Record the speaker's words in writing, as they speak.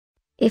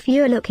If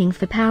you're looking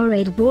for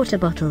Powerade water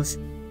bottles,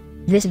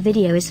 this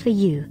video is for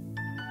you.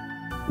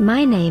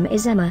 My name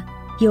is Emma,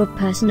 your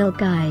personal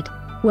guide.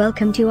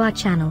 Welcome to our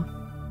channel.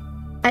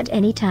 At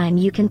any time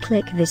you can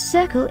click this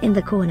circle in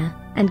the corner,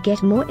 and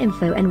get more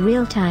info and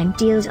real-time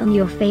deals on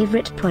your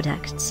favorite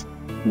products.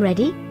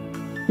 Ready?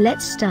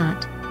 Let's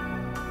start.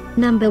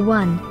 Number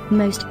 1,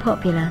 Most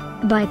Popular,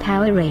 by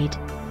Powerade.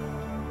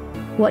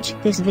 Watch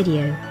this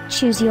video,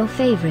 choose your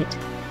favorite.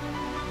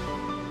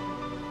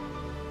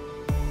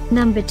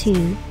 Number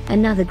 2,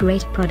 another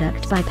great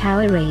product by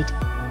Powerade.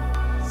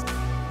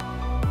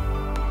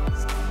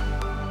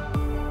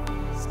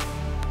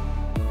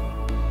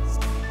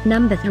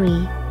 Number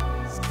 3.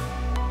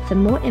 For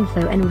more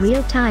info and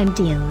real-time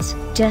deals,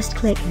 just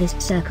click this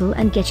circle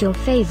and get your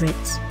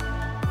favorites.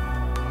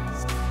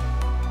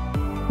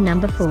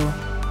 Number 4.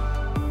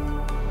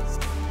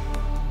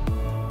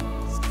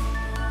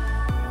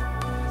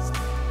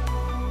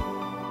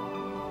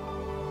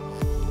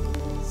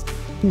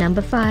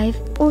 Number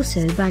 5,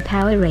 also by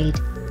Powerade.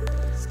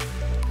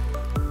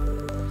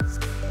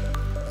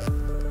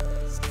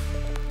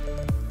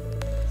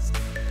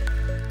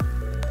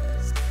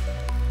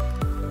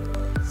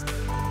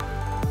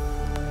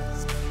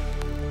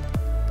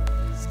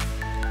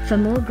 For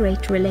more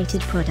great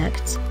related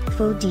products,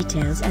 full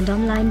details and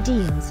online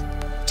deals,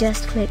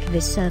 just click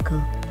this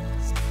circle.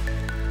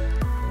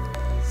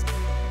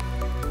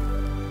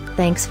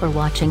 Thanks for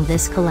watching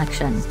this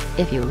collection.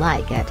 If you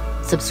like it,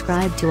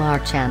 subscribe to our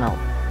channel.